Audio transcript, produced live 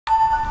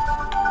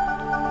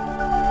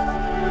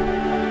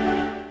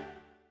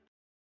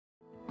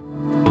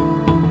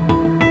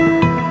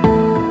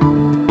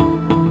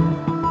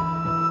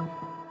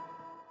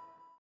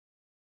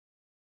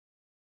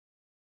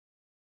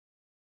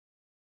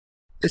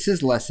This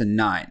is lesson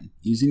 9,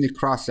 using the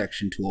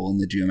cross-section tool in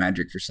the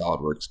Geomagic for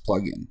SOLIDWORKS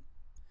plugin.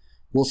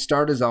 We'll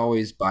start as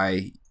always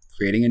by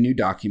creating a new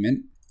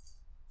document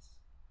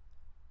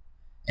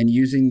and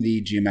using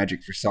the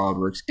Geomagic for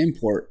SOLIDWORKS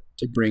import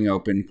to bring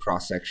open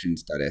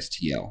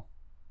crosssections.stl.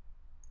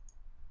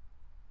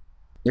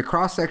 The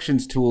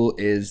cross-sections tool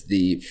is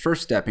the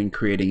first step in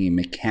creating a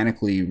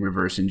mechanically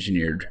reverse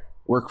engineered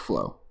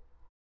workflow.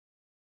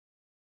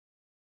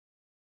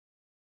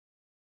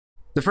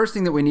 The first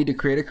thing that we need to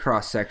create a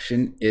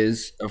cross-section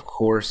is, of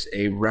course,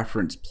 a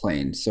reference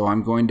plane. So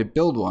I'm going to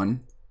build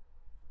one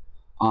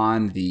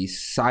on the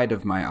side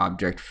of my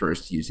object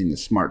first using the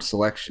Smart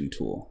Selection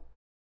tool.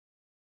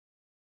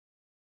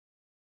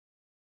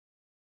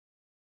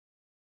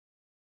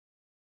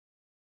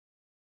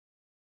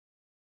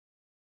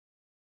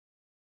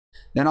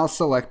 Then I'll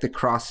select the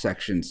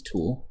cross-sections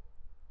tool.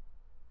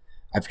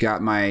 I've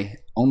got my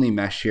only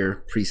mesh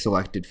here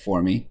pre-selected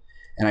for me,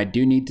 and I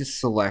do need to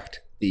select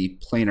the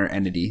planar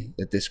entity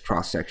that this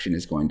cross-section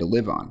is going to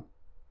live on.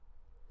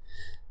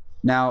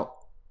 Now,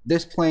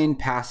 this plane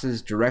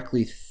passes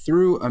directly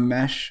through a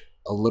mesh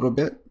a little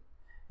bit,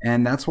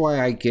 and that's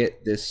why I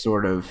get this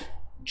sort of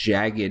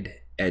jagged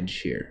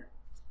edge here.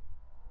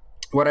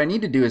 What I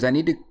need to do is I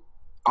need to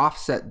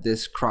offset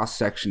this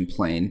cross-section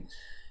plane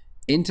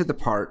into the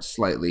part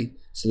slightly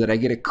so that I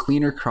get a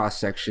cleaner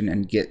cross-section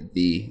and get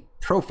the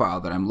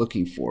profile that I'm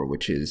looking for,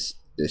 which is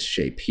this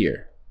shape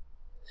here.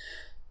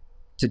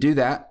 To do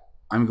that,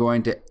 I'm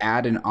going to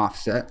add an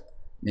offset,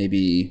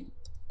 maybe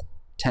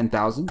 10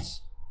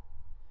 thousandths,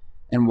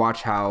 and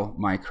watch how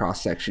my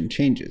cross-section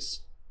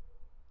changes.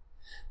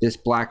 This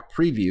black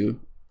preview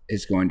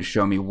is going to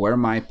show me where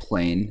my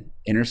plane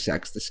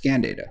intersects the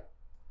scan data.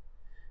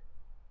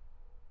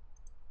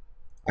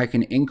 I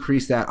can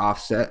increase that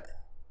offset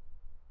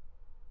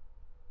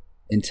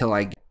until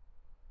I get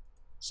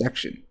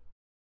section.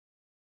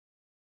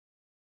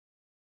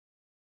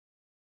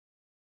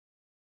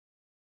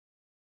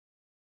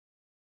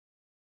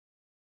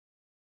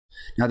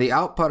 Now the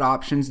output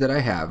options that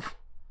I have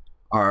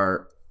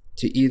are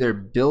to either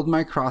build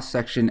my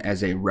cross-section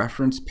as a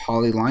reference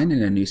polyline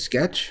in a new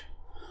sketch,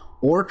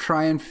 or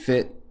try and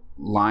fit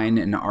line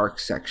and arc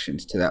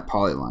sections to that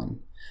polyline.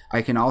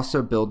 I can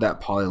also build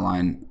that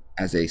polyline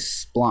as a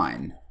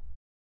spline.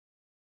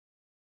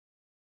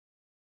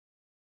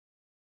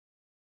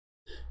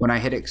 When I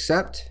hit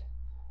accept,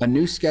 a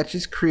new sketch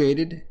is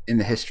created in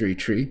the history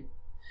tree,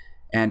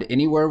 and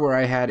anywhere where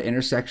I had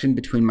intersection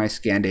between my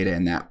scan data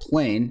and that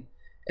plane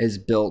is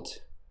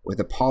built with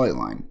a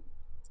polyline.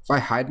 If I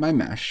hide my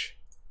mesh,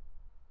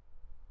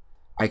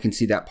 I can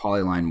see that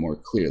polyline more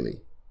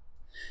clearly.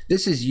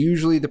 This is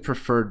usually the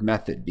preferred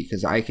method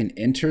because I can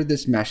enter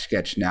this mesh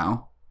sketch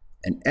now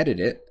and edit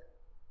it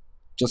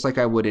just like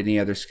I would any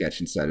other sketch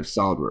inside of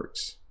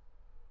SOLIDWORKS.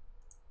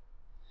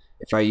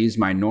 If I use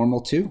my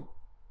normal to,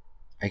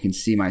 I can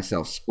see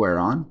myself square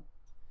on,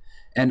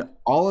 and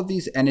all of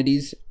these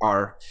entities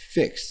are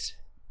fixed.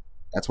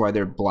 That's why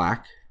they're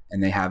black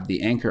and they have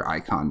the anchor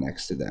icon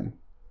next to them.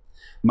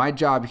 My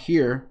job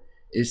here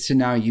is to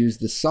now use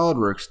the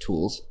SOLIDWORKS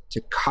tools to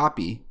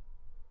copy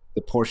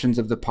the portions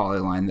of the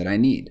polyline that I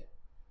need.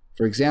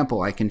 For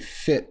example, I can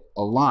fit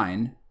a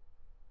line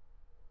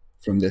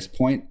from this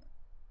point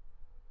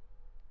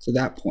to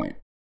that point.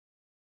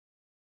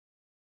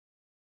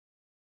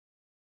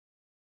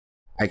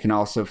 I can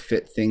also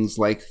fit things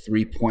like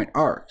 3-point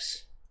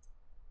arcs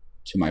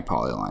to my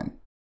polyline.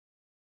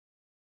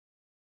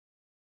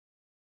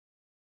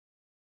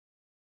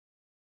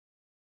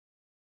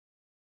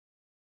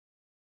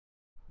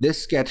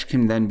 This sketch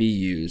can then be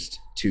used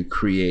to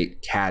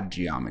create CAD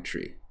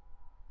geometry.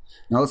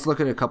 Now let's look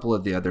at a couple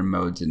of the other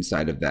modes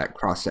inside of that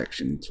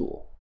cross-section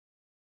tool.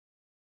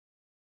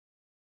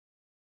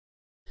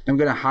 I'm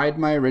going to hide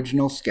my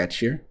original sketch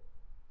here,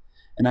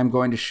 and I'm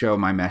going to show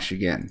my mesh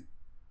again.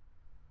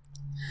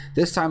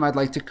 This time I'd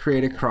like to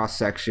create a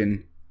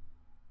cross-section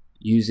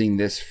using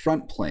this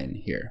front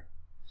plane here.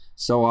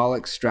 So I'll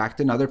extract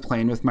another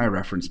plane with my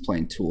reference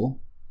plane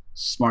tool,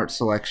 Smart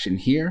Selection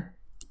here,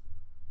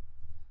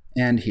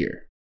 and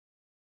here.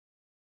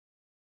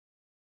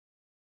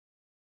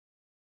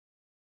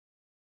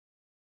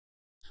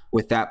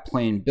 With that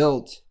plane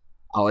built,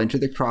 I'll enter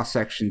the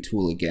cross-section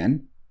tool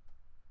again,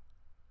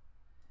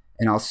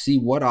 and I'll see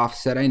what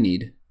offset I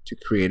need to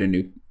create a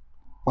new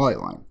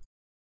polyline.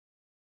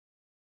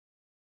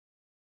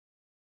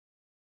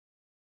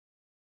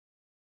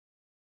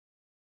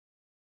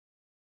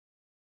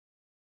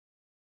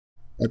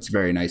 That's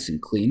very nice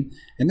and clean,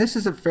 and this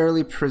is a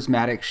fairly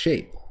prismatic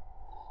shape.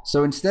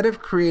 So instead of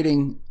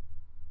creating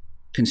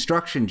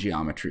construction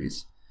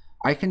geometries,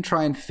 I can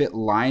try and fit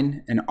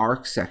line and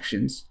arc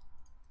sections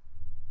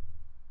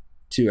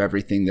to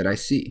everything that I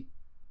see.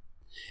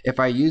 If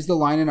I use the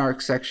line and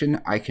arc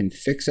section, I can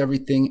fix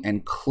everything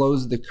and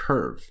close the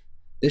curve.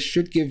 This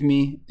should give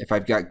me, if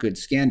I've got good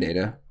scan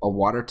data, a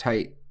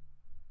watertight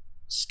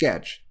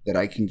sketch that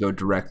I can go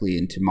directly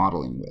into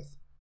modeling with.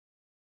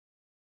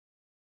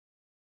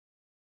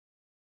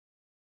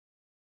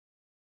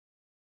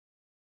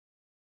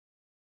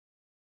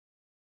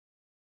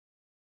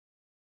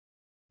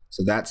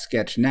 So that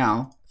sketch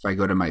now, if I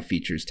go to my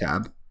Features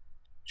tab,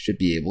 should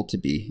be able to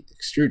be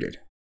extruded.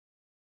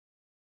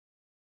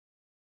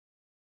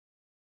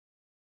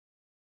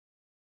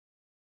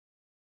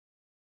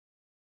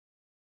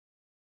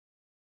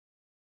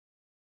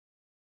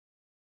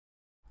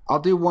 I'll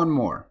do one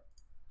more.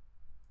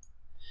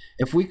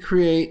 If we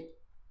create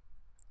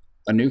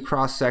a new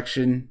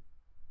cross-section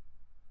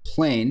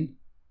plane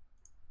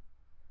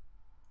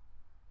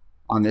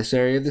on this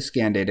area of the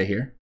scan data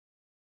here,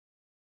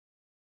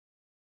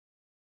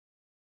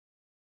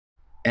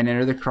 and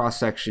enter the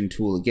cross-section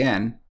tool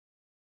again,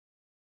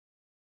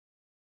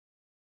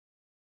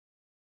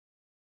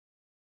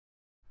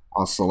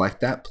 I'll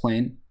select that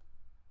plane,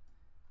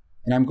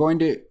 and I'm going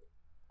to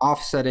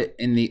offset it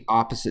in the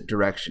opposite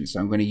direction. So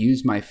I'm going to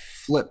use my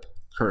flip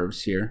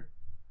curves here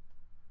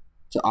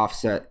to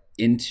offset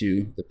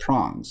into the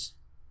prongs.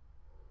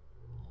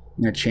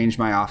 I'm going to change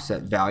my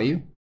offset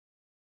value.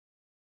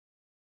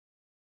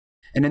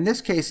 And in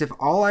this case, if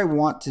all I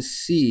want to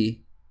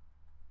see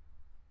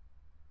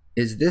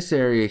is this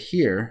area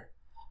here,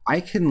 I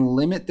can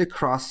limit the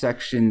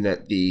cross-section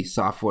that the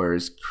software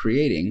is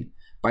creating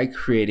by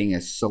creating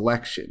a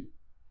selection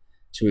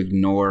to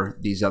ignore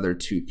these other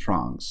two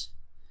prongs.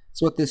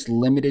 That's what this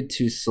limited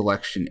to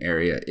selection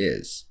area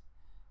is.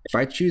 If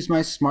I choose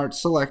my Smart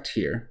Select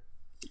here,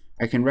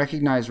 I can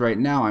recognize right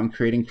now I'm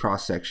creating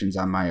cross-sections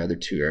on my other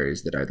two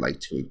areas that I'd like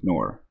to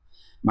ignore.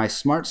 My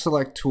Smart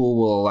Select tool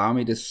will allow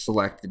me to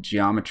select the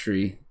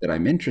geometry that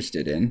I'm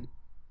interested in,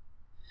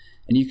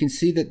 and you can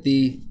see that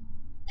the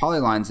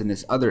polylines in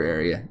this other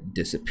area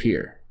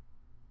disappear.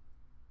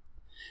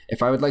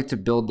 If I would like to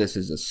build this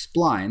as a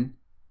spline,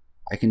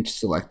 I can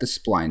select the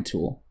Spline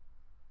tool,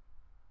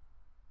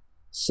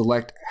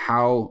 select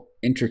how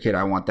intricate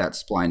I want that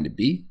spline to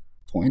be,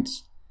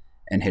 points,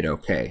 and hit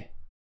OK.